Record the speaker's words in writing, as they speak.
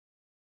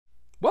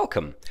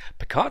Welcome!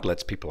 PKard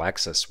lets people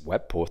access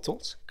web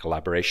portals,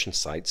 collaboration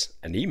sites,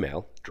 and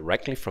email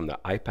directly from their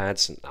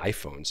iPads and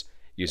iPhones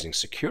using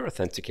secure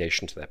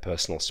authentication to their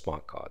personal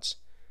smart cards.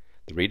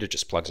 The reader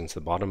just plugs into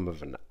the bottom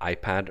of an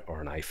iPad or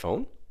an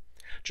iPhone.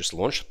 Just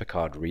launch the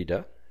PKard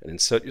Reader and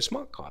insert your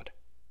smart card.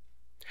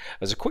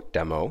 As a quick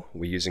demo,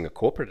 we're using a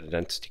corporate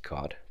identity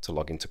card to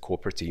log into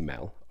corporate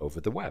email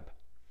over the web.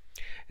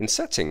 In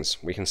settings,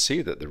 we can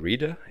see that the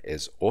reader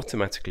is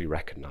automatically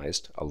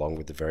recognized along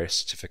with the various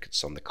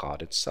certificates on the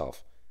card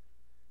itself.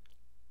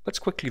 Let's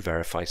quickly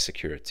verify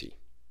security.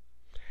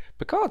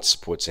 PKard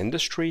supports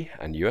industry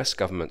and US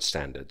government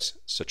standards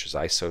such as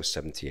ISO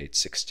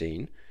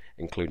 7816,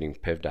 including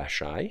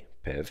PIV-I,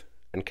 PIV,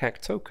 and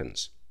CAC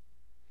tokens.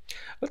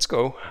 Let's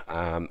go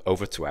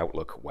over to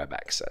Outlook Web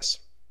Access.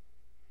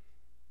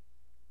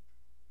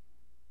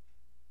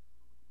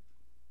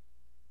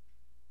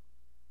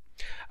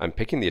 I'm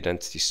picking the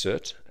identity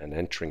cert and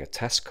entering a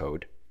test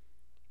code,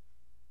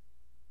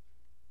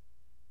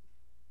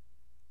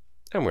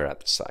 and we're at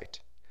the site.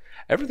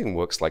 Everything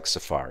works like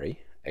Safari,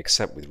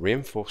 except with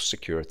reinforced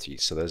security,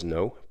 so there's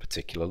no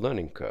particular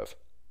learning curve.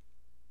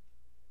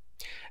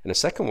 In a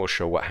second, we'll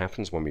show what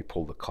happens when we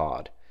pull the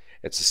card.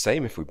 It's the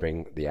same if we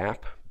bring the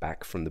app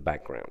back from the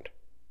background.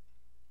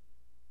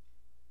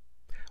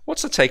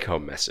 What's the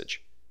take-home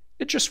message?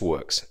 It just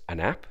works, an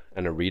app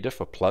and a reader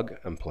for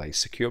plug-and-play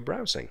secure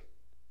browsing.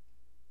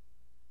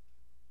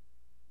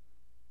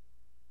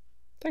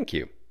 Thank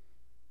you.